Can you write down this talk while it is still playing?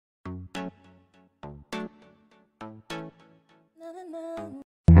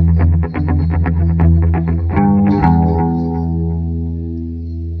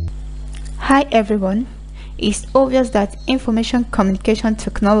Hi everyone. It's obvious that information communication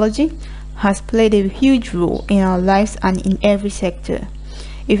technology has played a huge role in our lives and in every sector.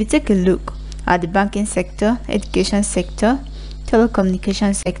 If you take a look at the banking sector, education sector,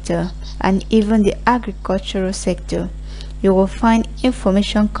 telecommunications sector, and even the agricultural sector, you will find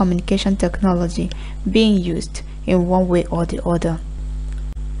information communication technology being used in one way or the other.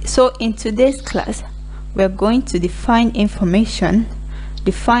 So in today's class, we're going to define information,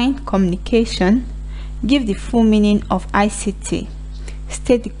 define communication, give the full meaning of ICT,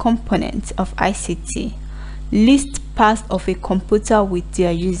 state the components of ICT, list parts of a computer with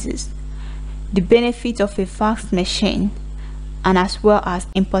their uses, the benefit of a fax machine, and as well as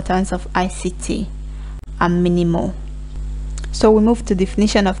importance of ICT, and many more. So we move to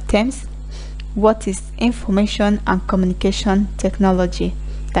definition of terms. What is information and communication technology?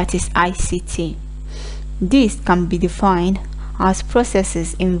 That is ICT. This can be defined as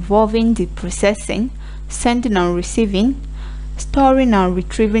processes involving the processing, sending and receiving, storing and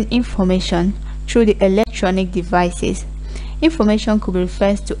retrieving information through the electronic devices. Information could be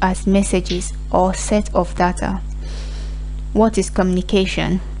referred to as messages or set of data. What is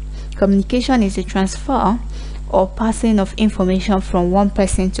communication? Communication is a transfer or passing of information from one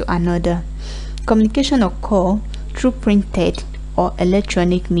person to another. Communication occurs through printed or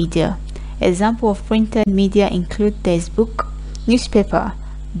electronic media. Examples of printed media include textbook, newspaper,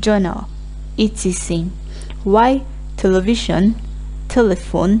 journal, etc. While television,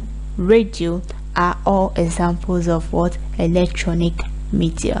 telephone, radio are all examples of what? Electronic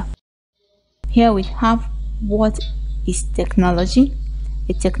media. Here we have what is technology.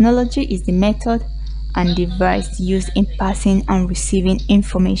 A technology is the method and device used in passing and receiving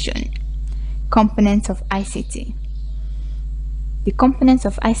information. Components of ICT. The components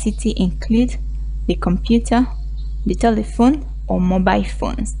of ICT include the computer, the telephone or mobile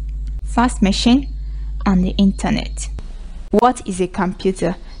phones, fax machine, and the internet. What is a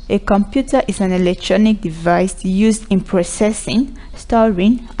computer? A computer is an electronic device used in processing,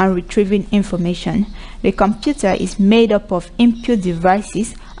 storing, and retrieving information. The computer is made up of input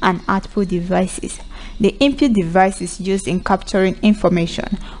devices and output devices. The input device is used in capturing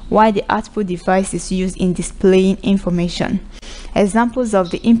information, while the output device is used in displaying information. Examples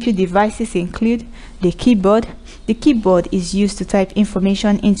of the input devices include the keyboard. The keyboard is used to type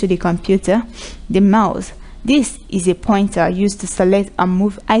information into the computer. The mouse. This is a pointer used to select and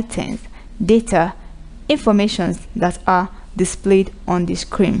move items, data, information that are displayed on the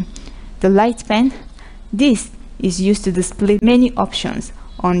screen. The light pen. This is used to display many options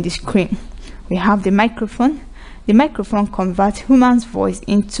on the screen. We have the microphone. The microphone converts human's voice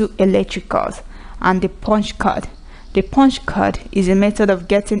into electricals. And the punch card. The punch card is a method of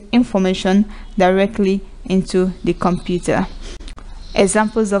getting information directly into the computer.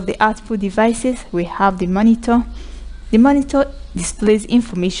 Examples of the output devices, we have the monitor. The monitor displays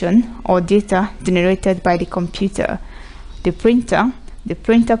information or data generated by the computer. The printer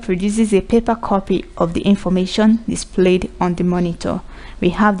produces a paper copy of the information displayed on the monitor.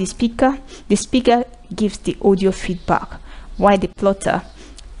 We have the speaker gives the audio feedback, while the plotter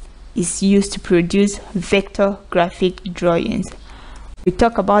is used to produce vector graphic drawings. We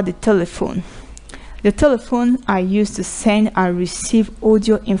talk about the telephone. The telephones are used to send and receive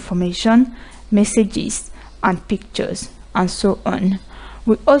audio information, messages, and pictures, and so on.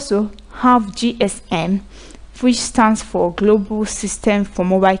 We also have GSM, which stands for Global System for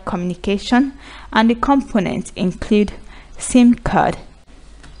Mobile Communication, and the components include SIM card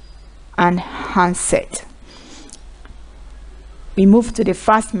and handset. We move to the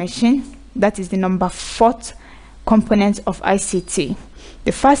fax machine. That is the number 4th component of ICT.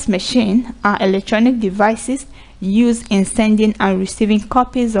 The fax machine are electronic devices used in sending and receiving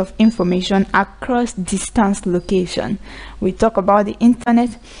copies of information across distance location. We talk about the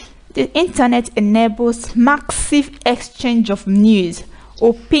internet. The internet enables massive exchange of news,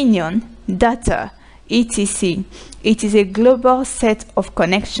 opinion, data, etc. It is a global set of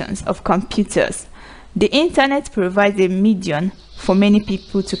connections of computers. The internet provides a medium for many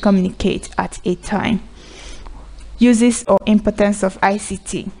people to communicate at a time. Uses or importance of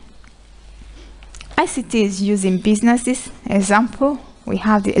ICT. ICT is used in businesses. Example, we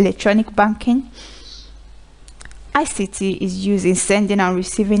have the electronic banking. ICT is used in sending and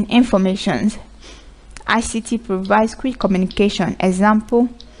receiving information. ICT provides quick communication. Example,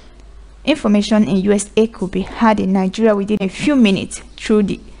 information in USA could be heard in Nigeria within a few minutes through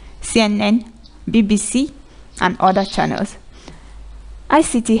the CNN, BBC, and other channels.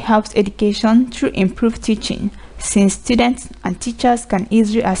 ICT helps education through improved teaching, since students and teachers can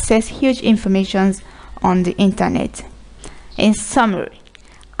easily access huge information on the internet. In summary,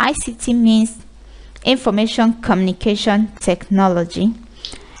 ICT means information communication technology,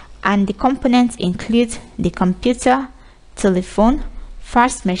 and the components include the computer, telephone,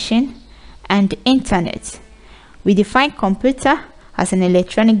 fax machine, and the internet. We define computer as an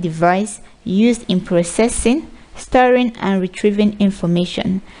electronic device used in processing, storing, and retrieving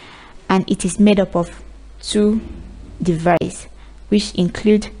information, and it is made up of two devices, which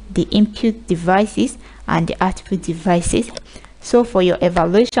include the input devices and the output devices. So for your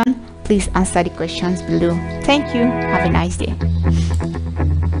evaluation, please answer the questions below. Thank you. Have a nice day.